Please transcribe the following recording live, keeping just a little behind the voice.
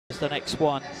the next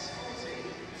one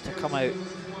to come out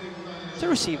to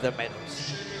receive their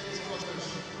medals.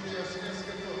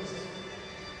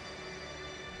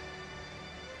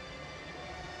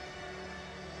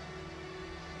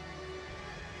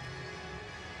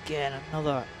 Again,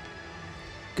 another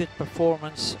good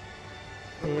performance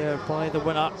there by the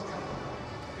winner,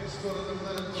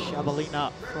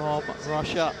 SHABALINA from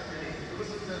Russia.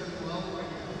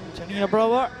 Janina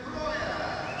BREUER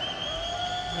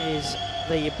is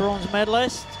the bronze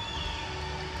medalist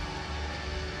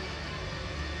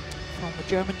from the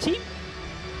German team.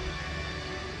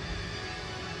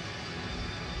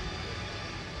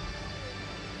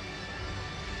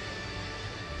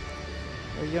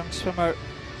 A young swimmer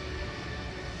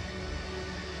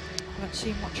I haven't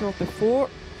seen much of before,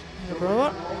 Janina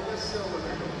BREUER.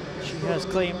 She has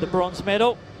claimed the bronze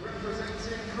medal.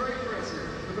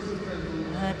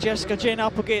 And Jessica Jane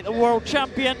Applegate, the world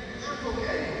champion,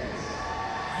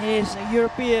 is a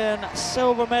European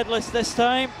silver medalist this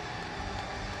time.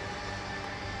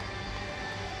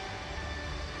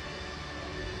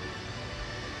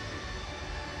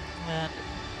 And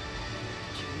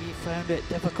she found it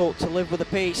difficult to live with the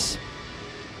pace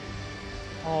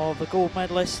of the gold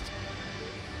medalist,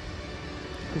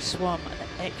 who swam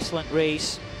an excellent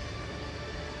race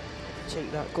to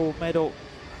take that gold medal.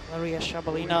 Valeriia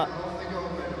SHABALINA.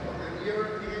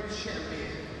 European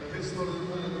champion of this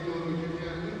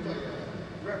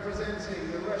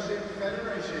representing the Russian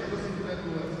Federation,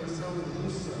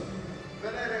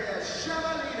 Valeriia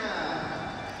SHABALINA.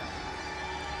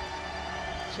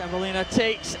 SHABALINA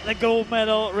takes the gold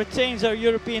medal, retains her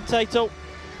European title.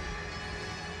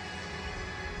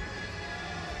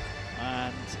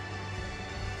 And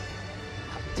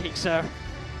takes her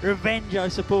revenge, I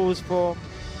suppose, from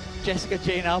Jessica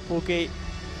Jane Applegate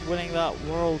winning that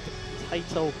world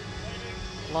title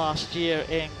last year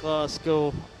in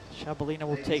Glasgow. SHABALINA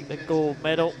will take the gold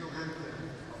medal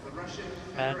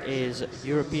and is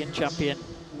European champion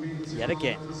yet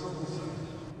again.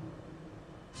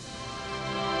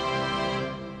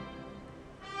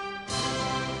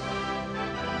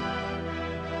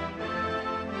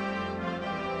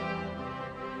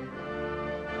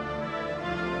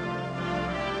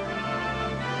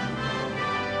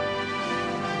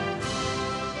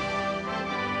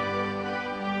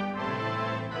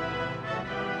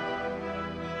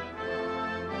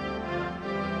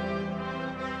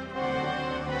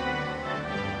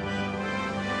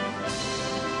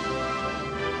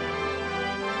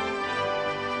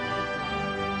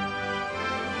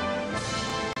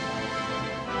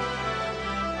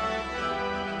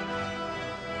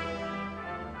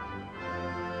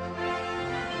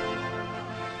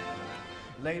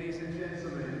 Ladies and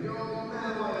gentlemen, your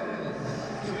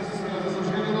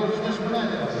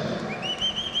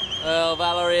Well,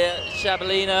 Valeriia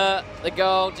SHABALINA, the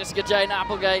gold, Jessica Jane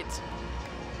Applegate,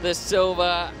 the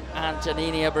silver, and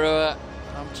Janina BREUER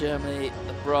from Germany,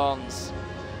 the bronze.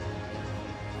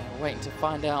 We're waiting to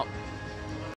find out